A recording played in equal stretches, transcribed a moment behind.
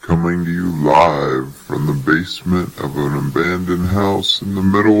Coming to you live from the basement of an abandoned house in the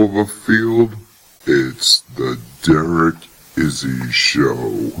middle of a field, it's the Derek Izzy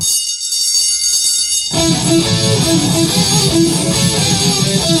Show.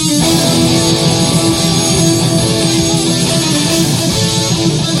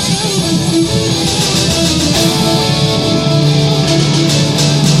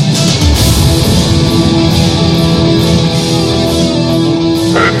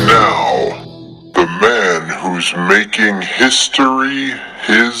 And now, the man who's making history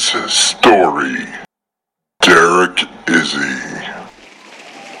his story, Derek Izzy.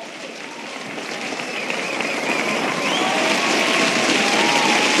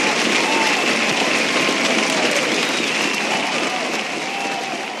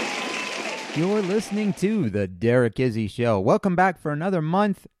 You're listening to the Derek Izzy Show. Welcome back for another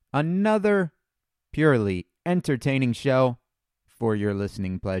month, another purely entertaining show for your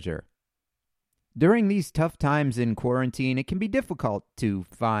listening pleasure. During these tough times in quarantine, it can be difficult to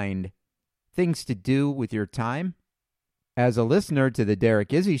find things to do with your time. As a listener to the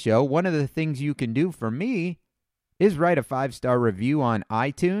Derek Izzy Show, one of the things you can do for me is write a 5-star review on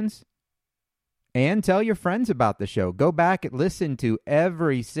iTunes and tell your friends about the show. Go back and listen to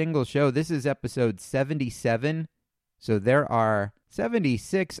every single show. This is episode 77, so there are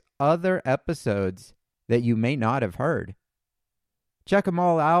 76 other episodes that you may not have heard. Check them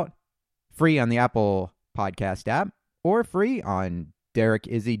all out, free on the Apple Podcast app or free on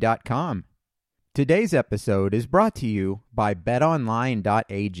derekizzy.com. Today's episode is brought to you by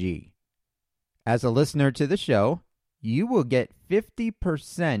betonline.ag. As a listener to the show, you will get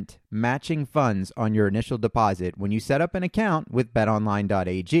 50% matching funds on your initial deposit when you set up an account with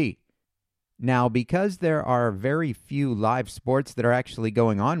betonline.ag. Now, because there are very few live sports that are actually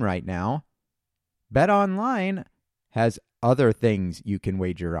going on right now, BetOnline has other things you can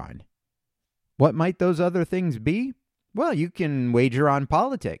wager on. What might those other things be? Well, you can wager on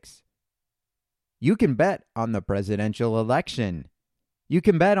politics. You can bet on the presidential election. You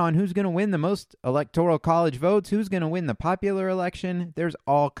can bet on who's going to win the most electoral college votes, who's going to win the popular election. There's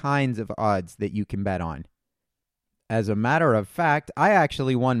all kinds of odds that you can bet on. As a matter of fact, I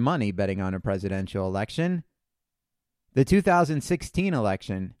actually won money betting on a presidential election. The 2016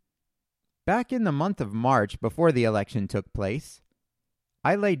 election, back in the month of March before the election took place,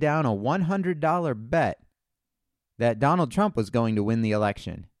 I laid down a $100 bet that Donald Trump was going to win the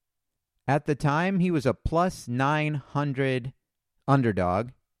election. At the time, he was a plus 900 underdog,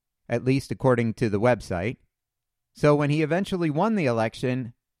 at least according to the website. So when he eventually won the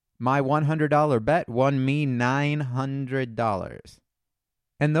election, my $100 bet won me $900.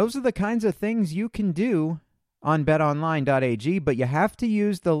 And those are the kinds of things you can do on betonline.ag, but you have to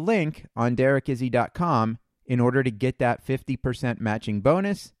use the link on derekizzy.com in order to get that 50% matching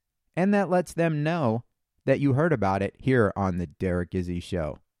bonus, and that lets them know that you heard about it here on the Derek Izzy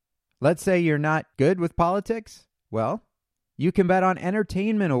Show. Let's say you're not good with politics. Well, you can bet on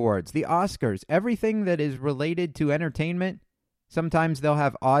entertainment awards, the Oscars, everything that is related to entertainment. Sometimes they'll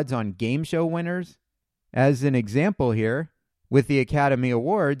have odds on game show winners. As an example here, with the Academy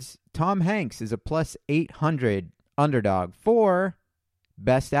Awards, Tom Hanks is a plus 800 underdog for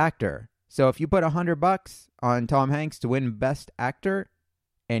Best Actor. So if you put $100 on Tom Hanks to win Best Actor,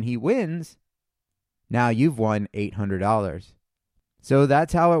 and he wins, now you've won $800. So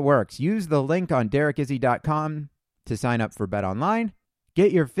that's how it works. Use the link on derekizzy.com to sign up for BetOnline.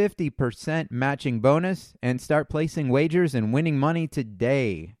 Get your 50% matching bonus and start placing wagers and winning money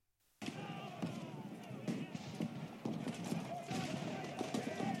today.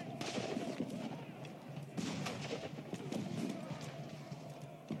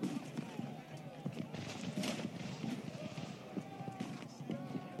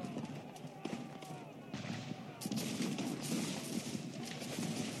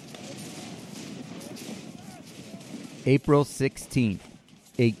 April 16th,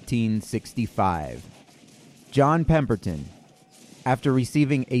 1865. John Pemberton, after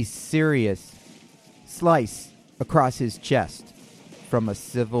receiving a serious slice across his chest from a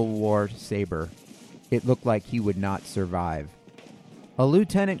Civil War saber, it looked like he would not survive. A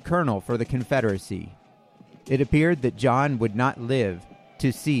lieutenant colonel for the Confederacy, it appeared that John would not live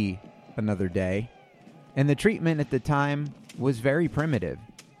to see another day, and the treatment at the time was very primitive.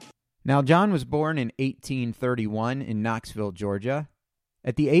 Now, John was born in 1831 in Knoxville, Georgia.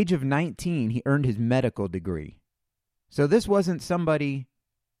 At the age of 19, he earned his medical degree. So this wasn't somebody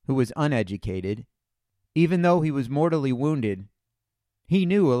who was uneducated. Even though he was mortally wounded, he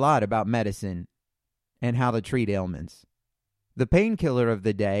knew a lot about medicine and how to treat ailments. The painkiller of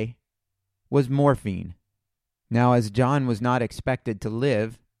the day was morphine. Now, as John was not expected to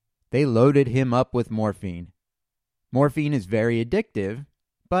live They loaded him up with morphine. Morphine is very addictive,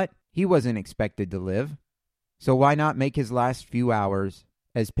 but he wasn't expected to live, so why not make his last few hours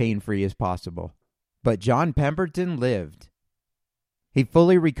as pain-free as possible? But John Pemberton lived. He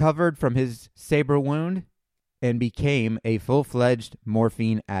fully recovered from his saber wound and became a full-fledged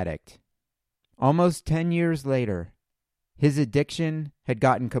morphine addict. Almost 10 years later, his addiction had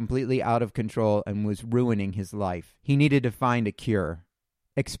gotten completely out of control and was ruining his life. He needed to find a cure.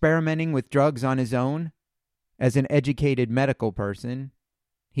 Experimenting with drugs on his own, as an educated medical person,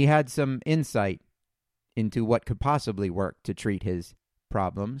 he had some insight into what could possibly work to treat his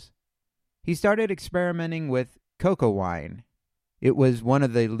problems. He started experimenting with coca wine. It was one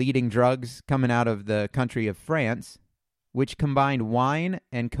of the leading drugs coming out of the country of France, which combined wine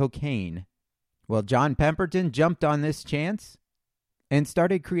and cocaine. Well, John Pemberton jumped on this chance and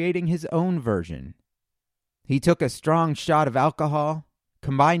started creating his own version. He took a strong shot of alcohol,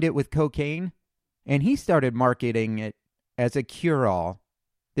 combined it with cocaine, and he started marketing it as a cure-all.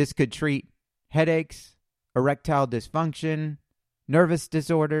 This could treat headaches, erectile dysfunction, nervous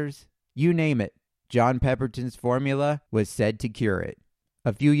disorders, you name it. John Pemberton's formula was said to cure it.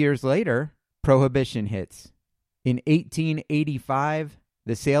 A few years later, Prohibition hits. In 1885,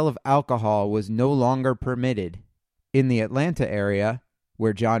 the sale of alcohol was no longer permitted in the Atlanta area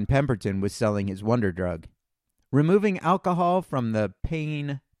where John Pemberton was selling his wonder drug. Removing alcohol from the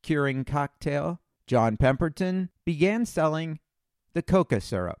pain-curing cocktail, John Pemberton began selling the coca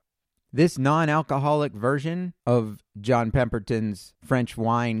syrup. This non-alcoholic version of John Pemberton's French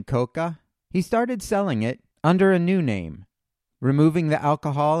wine coca, he started selling it under a new name. Removing the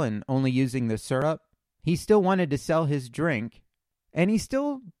alcohol and only using the syrup, he still wanted to sell his drink, and he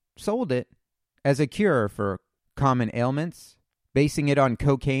still sold it as a cure for common ailments, basing it on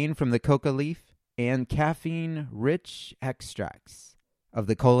cocaine from the coca leaf and caffeine-rich extracts of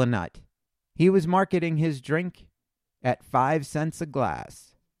the cola nut. He was marketing his drink at 5 cents a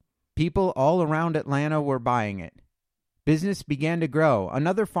glass. People all around Atlanta were buying it. Business began to grow.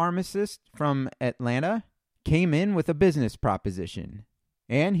 Another pharmacist from Atlanta came in with a business proposition,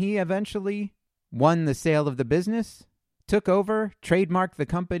 and he eventually won the sale of the business, took over, trademarked the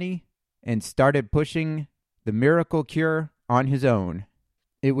company, and started pushing the miracle cure on his own.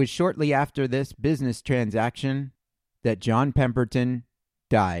 It was shortly after this business transaction that John Pemberton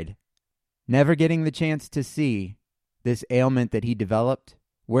died, never getting the chance to see this ailment that he developed,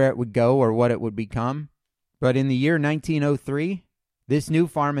 where it would go or what it would become. But in the year 1903, this new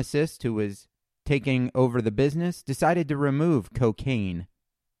pharmacist who was taking over the business decided to remove cocaine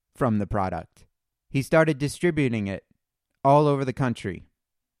from the product. He started distributing it all over the country.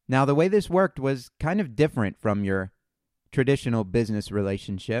 Now, the way this worked was kind of different from your traditional business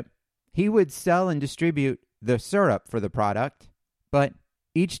relationship. He would sell and distribute the syrup for the product, but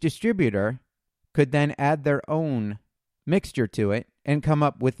each distributor could then add their own mixture to it and come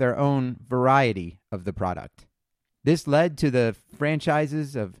up with their own variety of the product. This led to the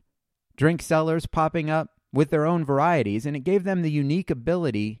franchises of drink sellers popping up with their own varieties, and it gave them the unique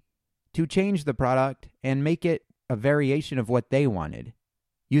ability to change the product and make it a variation of what they wanted,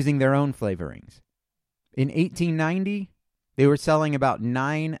 using their own flavorings. In 1890, they were selling about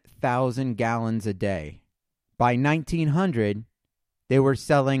 9,000 gallons a day. By 1900, they were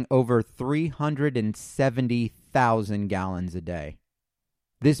selling over 370,000 gallons a day.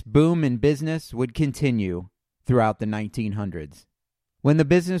 This boom in business would continue throughout the 1900s. When the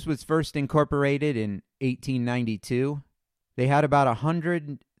business was first incorporated in 1892, they had about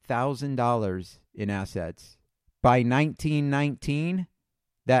 $100,000 in assets. By 1919,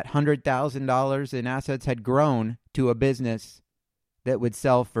 that $100,000 in assets had grown to a business that would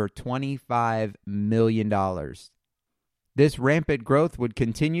sell for $25 million. This rampant growth would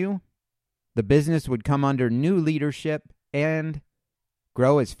continue. The business would come under new leadership and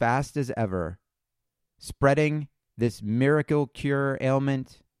grow as fast as ever, spreading this miracle cure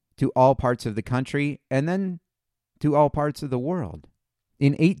ailment to all parts of the country and then to all parts of the world.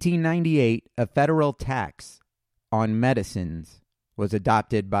 In 1898, a federal tax on medicines was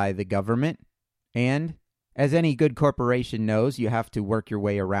adopted by the government, and as any good corporation knows, you have to work your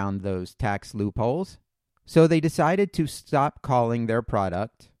way around those tax loopholes. So they decided to stop calling their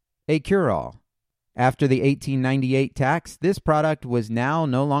product a cure-all. After the 1898 tax, this product was now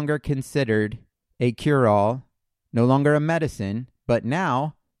no longer considered a cure-all, no longer a medicine, but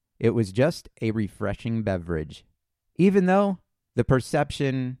now it was just a refreshing beverage. Even though the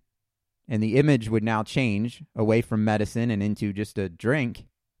perception and the image would now change away from medicine and into just a drink,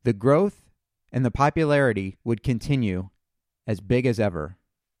 the growth and the popularity would continue as big as ever.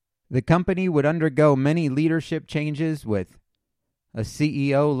 The company would undergo many leadership changes with a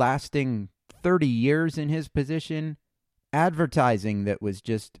CEO lasting 30 years in his position, advertising that was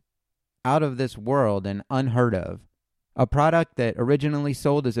just out of this world and unheard of. A product that originally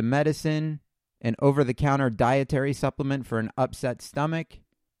sold as a medicine, an over-the-counter dietary supplement for an upset stomach,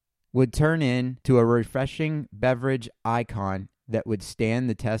 would turn into a refreshing beverage icon that would stand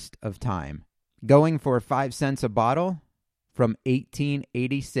the test of time. Going for 5 cents a bottle from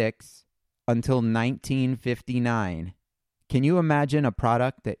 1886 until 1959. Can you imagine a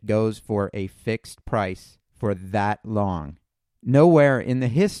product that goes for a fixed price for that long? Nowhere in the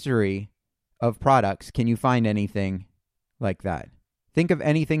history of products can you find anything like that. Think of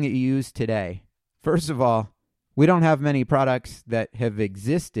anything that you use today. First of all, we don't have many products that have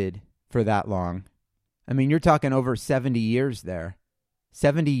existed for that long. I mean, you're talking over 70 years there.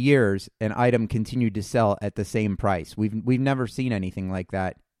 70 years, an item continued to sell at the same price. We've never seen anything like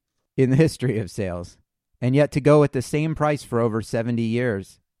that in the history of sales. And yet to go at the same price for over 70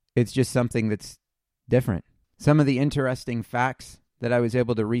 years, it's just something that's different. Some of the interesting facts that I was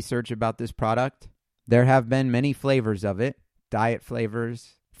able to research about this product, there have been many flavors of it, diet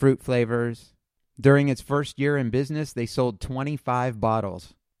flavors, fruit flavors. During its first year in business, they sold 25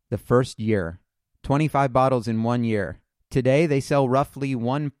 bottles. The first year, 25 bottles in 1 year. Today, they sell roughly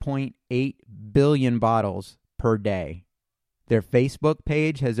 1.8 billion bottles per day. Their Facebook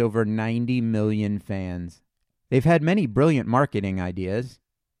page has over 90 million fans. They've had many brilliant marketing ideas.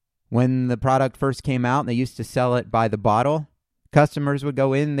 When the product first came out and they used to sell it by the bottle, customers would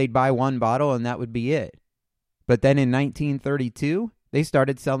go in, they'd buy one bottle, and that would be it. But then in 1932, they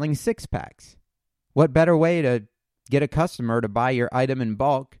started selling 6-packs. What better way to get a customer to buy your item in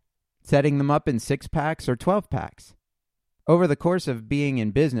bulk, setting them up in 6-packs or 12-packs? Over the course of being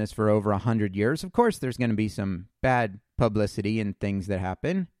in business for over 100 years, of course there's going to be some bad publicity and things that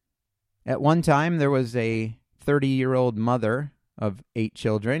happen. At one time, there was a 30-year-old mother of 8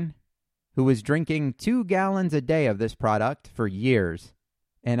 children who was drinking 2 gallons a day of this product for years.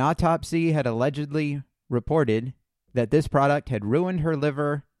 An autopsy had allegedly reported that this product had ruined her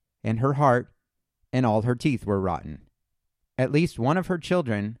liver and her heart, and all her teeth were rotten. At least one of her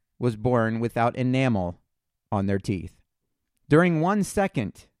children was born without enamel on their teeth. During 1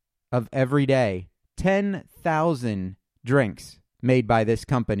 second of every day, 10,000 drinks made by this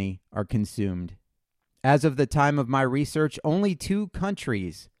company are consumed. As of the time of my research, only 2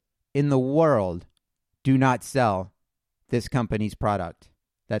 countries in the world do not sell this company's product.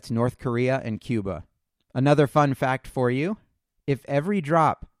 That's North Korea and Cuba. Another fun fact for you, if every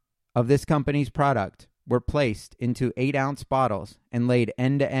drop of this company's product were placed into 8-ounce bottles and laid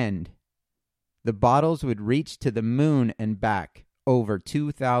end to end, the bottles would reach to the moon and back over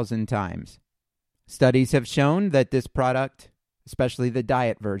 2,000 times. Studies have shown that this product, especially the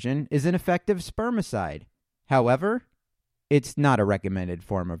diet version, is an effective spermicide. However, it's not a recommended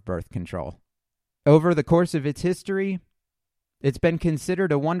form of birth control. Over the course of its history, it's been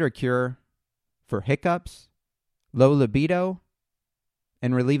considered a wonder cure for hiccups, low libido,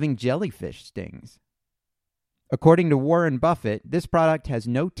 and relieving jellyfish stings. According to Warren Buffett, this product has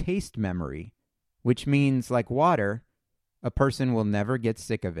no taste memory, which means, like water, a person will never get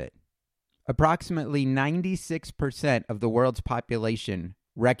sick of it. Approximately 96% of the world's population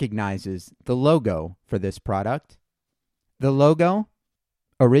recognizes the logo for this product. The logo,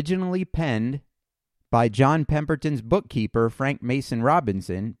 originally penned by John Pemberton's bookkeeper, Frank Mason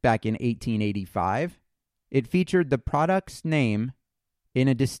Robinson, back in 1885, it featured the product's name in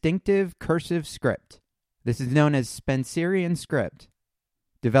a distinctive cursive script. This is known as Spencerian script,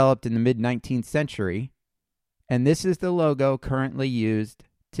 developed in the mid-19th century, and this is the logo currently used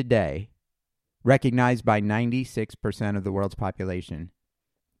today, recognized by 96% of the world's population.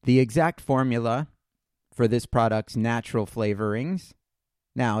 The exact formula for this product's natural flavorings,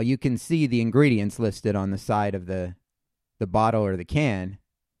 now you can see the ingredients listed on the side of the bottle or the can,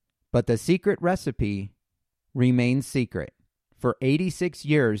 but the secret recipe remains secret. For 86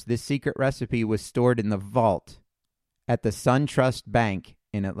 years, this secret recipe was stored in the vault at the SunTrust Bank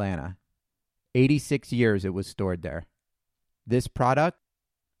in Atlanta. 86 years it was stored there. This product,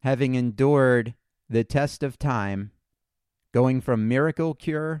 having endured the test of time, going from miracle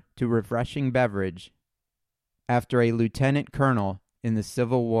cure to refreshing beverage, after a lieutenant colonel in the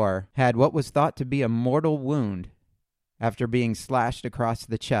Civil War had what was thought to be a mortal wound after being slashed across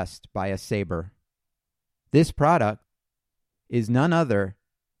the chest by a saber. This product is none other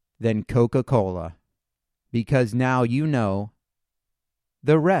than Coca-Cola, because now you know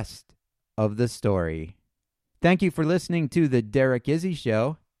the rest of the story. Thank you for listening to The Derek Izzy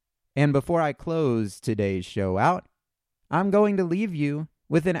Show, and before I close today's show out, I'm going to leave you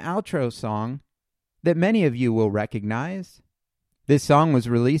with an outro song that many of you will recognize. This song was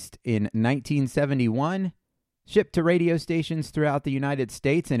released in 1971, shipped to radio stations throughout the United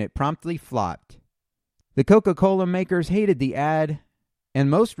States, and it promptly flopped. The Coca-Cola makers hated the ad, and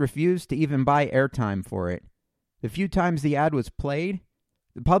most refused to even buy airtime for it. The few times the ad was played,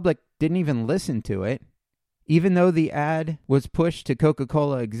 the public didn't even listen to it, even though the ad was pushed to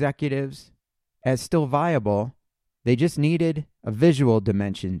Coca-Cola executives as still viable. They just needed a visual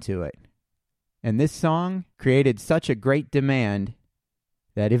dimension to it. And this song created such a great demand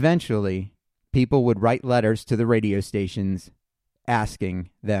that eventually people would write letters to the radio stations asking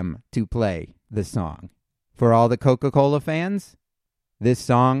them to play the song. For all the Coca-Cola fans, this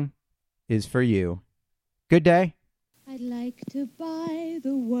song is for you. Good day. I'd like to buy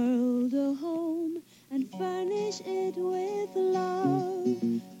the world a home and furnish it with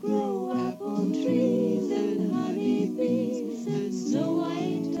love. Grow apple trees and honey bees and snow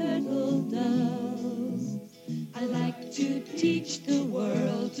white turtle doves. I like to teach the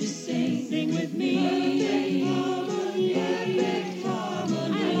world to sing with me.